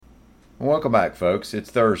Welcome back, folks.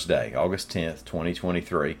 It's Thursday, August 10th,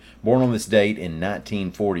 2023. Born on this date in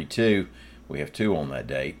 1942, we have two on that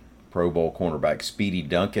date. Pro Bowl cornerback Speedy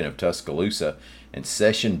Duncan of Tuscaloosa and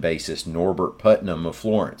session bassist Norbert Putnam of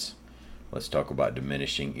Florence. Let's talk about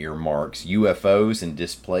diminishing earmarks, UFOs, and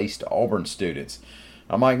displaced Auburn students.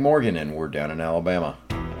 I'm Mike Morgan, and we're down in Alabama.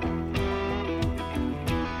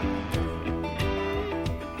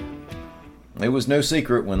 It was no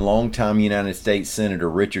secret when longtime United States Senator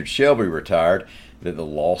Richard Shelby retired that the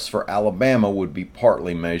loss for Alabama would be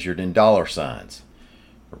partly measured in dollar signs.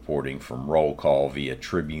 Reporting from Roll Call via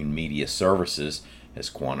Tribune Media Services has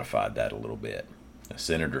quantified that a little bit.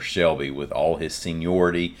 Senator Shelby, with all his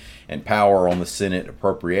seniority and power on the Senate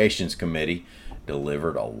Appropriations Committee,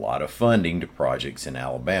 delivered a lot of funding to projects in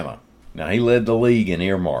Alabama. Now, he led the league in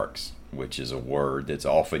earmarks, which is a word that's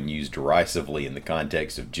often used derisively in the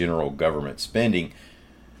context of general government spending,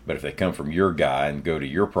 but if they come from your guy and go to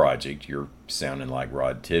your project, you're sounding like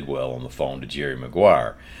Rod Tidwell on the phone to Jerry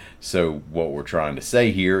Maguire. So what we're trying to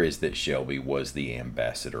say here is that Shelby was the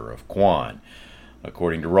ambassador of Quan.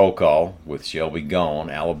 According to Roll Call, with Shelby gone,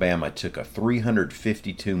 Alabama took a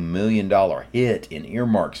 $352 million hit in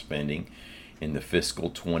earmark spending in the fiscal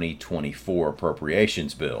 2024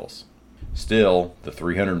 appropriations bills. Still, the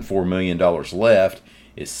 $304 million left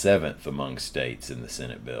is seventh among states in the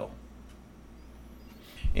Senate bill.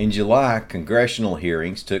 In July, congressional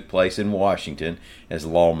hearings took place in Washington as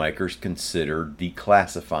lawmakers considered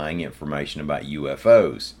declassifying information about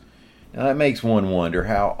UFOs. Now, that makes one wonder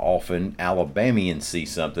how often Alabamians see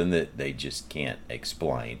something that they just can't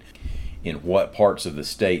explain. In what parts of the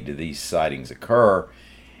state do these sightings occur?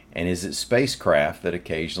 And is it spacecraft that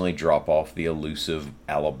occasionally drop off the elusive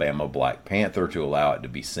Alabama Black Panther to allow it to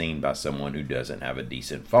be seen by someone who doesn't have a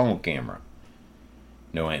decent phone camera?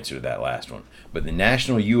 No answer to that last one. But the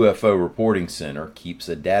National UFO Reporting Center keeps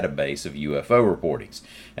a database of UFO reportings.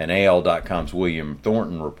 And AL.com's William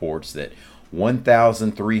Thornton reports that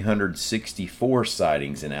 1,364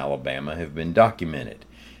 sightings in Alabama have been documented,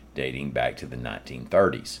 dating back to the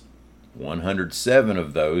 1930s. 107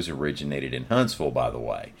 of those originated in Huntsville, by the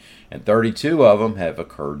way, and 32 of them have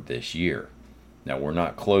occurred this year. Now, we're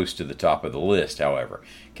not close to the top of the list, however.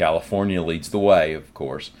 California leads the way, of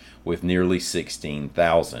course, with nearly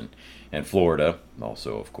 16,000, and Florida,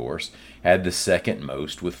 also of course, had the second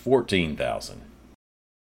most with 14,000.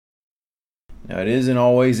 Now, it isn't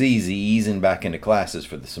always easy easing back into classes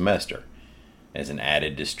for the semester. As an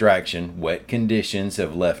added distraction, wet conditions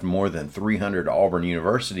have left more than 300 Auburn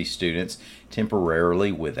University students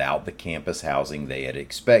temporarily without the campus housing they had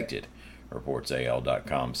expected, reports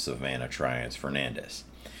AL.com's Savannah Triance-Fernandez.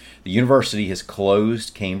 The university has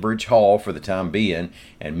closed Cambridge Hall for the time being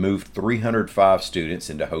and moved 305 students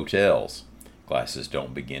into hotels. Classes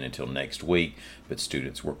don't begin until next week, but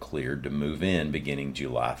students were cleared to move in beginning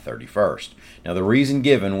July 31st. Now, the reason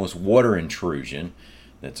given was water intrusion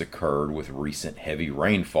that's occurred with recent heavy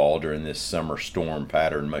rainfall during this summer storm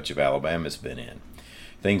pattern much of Alabama's been in.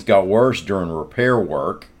 Things got worse during repair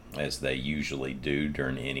work, as they usually do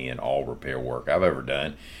during any and all repair work I've ever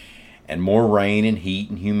done, and more rain and heat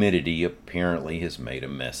and humidity apparently has made a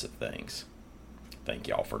mess of things. Thank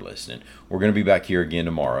y'all for listening. We're going to be back here again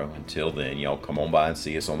tomorrow. Until then, y'all come on by and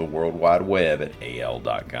see us on the World Wide Web at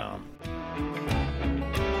AL.com.